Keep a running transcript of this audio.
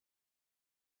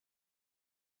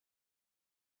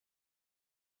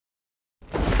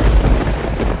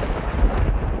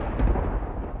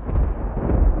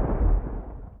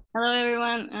Hello,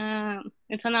 everyone.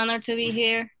 It's an honor to be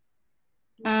here.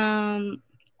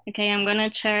 Okay, I'm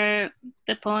gonna share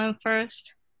the poem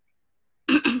first.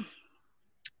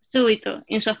 Súbito,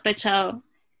 insospechado,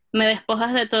 me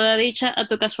despojas de toda dicha a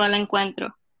tu casual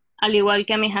encuentro, al igual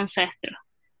que a mis ancestros.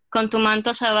 Con tu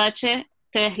manto azabache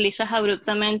te deslizas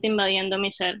abruptamente invadiendo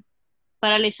mi ser.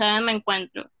 Paralizada me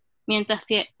encuentro, mientras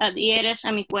te adhieres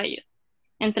a mi cuello,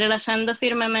 entrelazando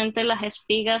firmemente las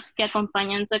espigas que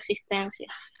acompañan tu existencia,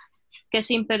 que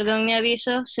sin perdón ni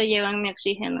aviso se llevan mi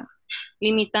oxígeno,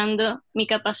 limitando mi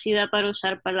capacidad para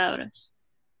usar palabras.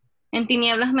 En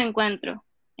tinieblas me encuentro,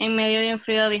 en medio de un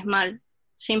frío abismal,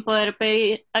 sin poder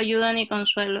pedir ayuda ni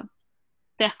consuelo.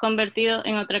 Te has convertido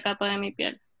en otra capa de mi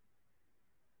piel.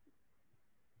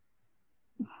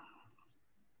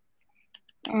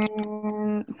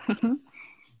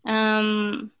 And,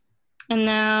 and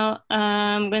now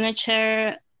I'm gonna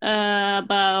share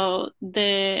about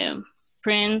the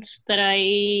prints that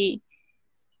I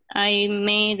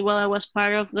made while I was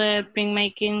part of the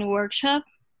printmaking workshop.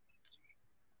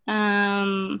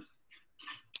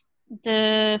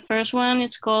 The first one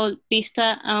is called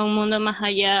Pista a un mundo más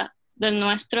allá del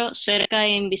nuestro, cerca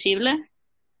e invisible.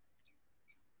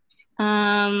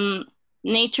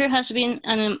 Nature has an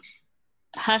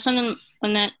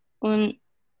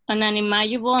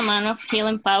unimaginable amount of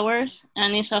healing powers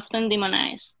and is often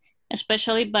demonized,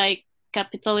 especially by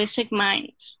capitalistic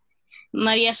minds.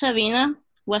 Maria Sabina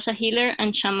was a healer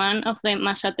and shaman of the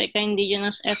Mazateca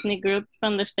indigenous ethnic group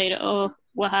from the state of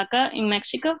Oaxaca in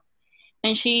Mexico,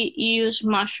 and she used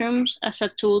mushrooms as a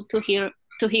tool to heal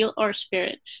our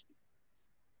spirits.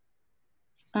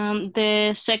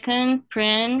 The second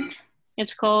print,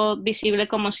 it's called Visible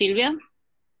como Silvia.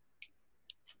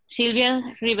 Silvia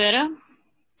Rivera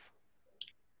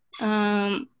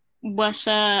was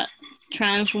a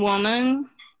trans woman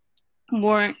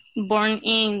born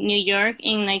in New York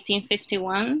in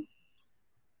 1951.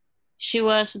 She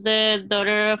was the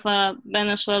daughter of a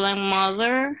Venezuelan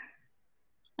mother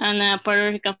and a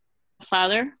Puerto Rican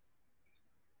father.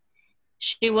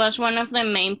 She was one of the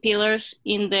main pillars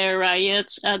in the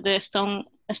riots at the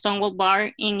Stonewall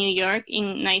Bar in New York in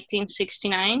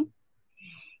 1969.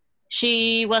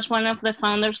 She was one of the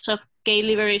founders of Gay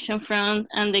Liberation Front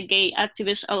and the Gay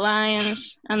Activist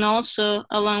Alliance, and also,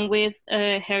 along with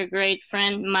her great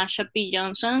friend Masha P.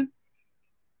 Johnson,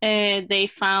 they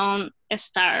found a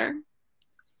star.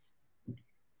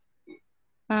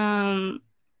 And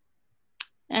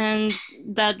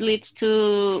that leads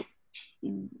to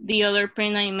the other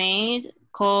print I made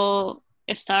called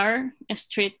STAR,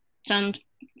 Street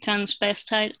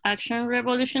Transvestite Action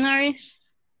Revolutionaries,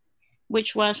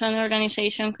 which was an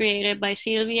organization created by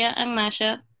Sylvia and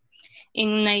Masha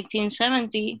in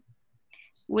 1970,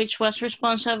 which was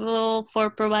responsible for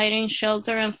providing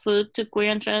shelter and food to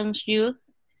queer and trans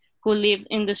youth who live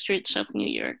in the streets of New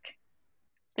York.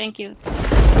 Thank you.